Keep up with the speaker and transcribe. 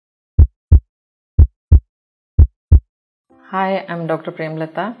Hi, I'm Dr.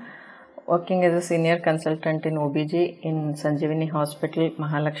 Premlata, working as a senior consultant in OBG in Sanjeevani Hospital,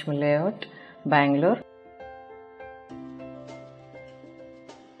 Mahalakshmi Layout, Bangalore.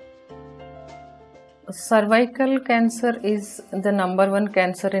 Cervical cancer is the number one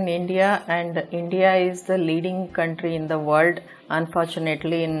cancer in India, and India is the leading country in the world,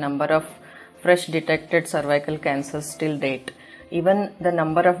 unfortunately, in number of fresh detected cervical cancers till date. Even the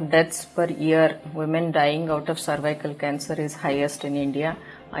number of deaths per year, women dying out of cervical cancer, is highest in India.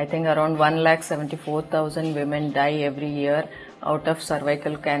 I think around 1,74,000 women die every year out of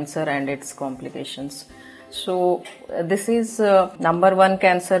cervical cancer and its complications. So this is number one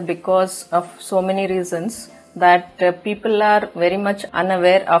cancer because of so many reasons that people are very much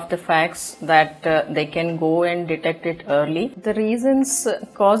unaware of the facts that they can go and detect it early. The reasons,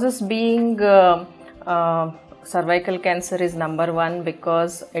 causes being cervical cancer is number one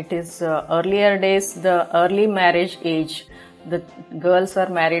because it is earlier days, the early marriage age. The girls are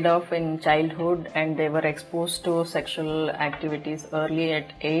married off in childhood and they were exposed to sexual activities early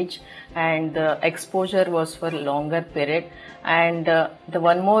at age, and the exposure was for a longer period. And the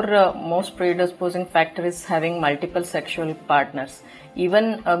one more most predisposing factor is having multiple sexual partners.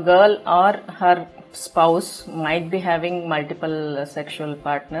 Even a girl or her spouse might be having multiple sexual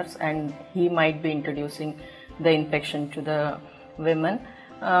partners, and he might be introducing the infection to the women.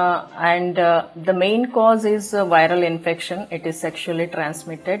 The main cause is viral infection. It is sexually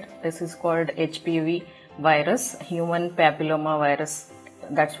transmitted. This is called HPV virus, human papilloma virus.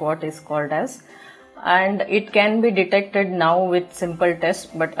 That's what is called as. And it can be detected now with simple tests,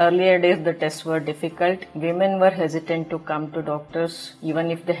 but earlier days the tests were difficult. Women were hesitant to come to doctors even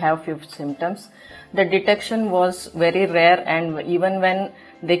if they have few symptoms. The detection was very rare, and even when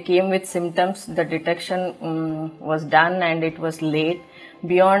they came with symptoms, the detection was done and it was late.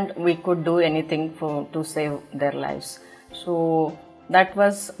 Beyond we could do anything to save their lives. So that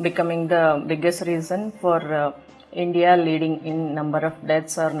was becoming the biggest reason for India leading in number of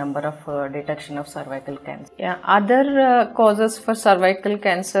deaths or number of detection of cervical cancer. Yeah, other causes for cervical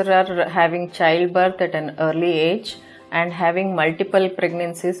cancer are having childbirth at an early age and having multiple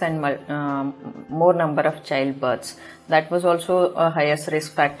pregnancies and more number of childbirths. That was also a highest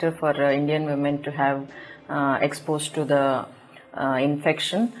risk factor for Indian women to have exposed to the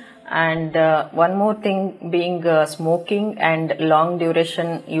infection. And one more thing being smoking and long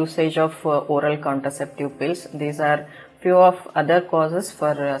duration usage of oral contraceptive pills. These are few of other causes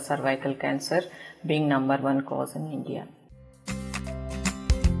for cervical cancer being number one cause in India.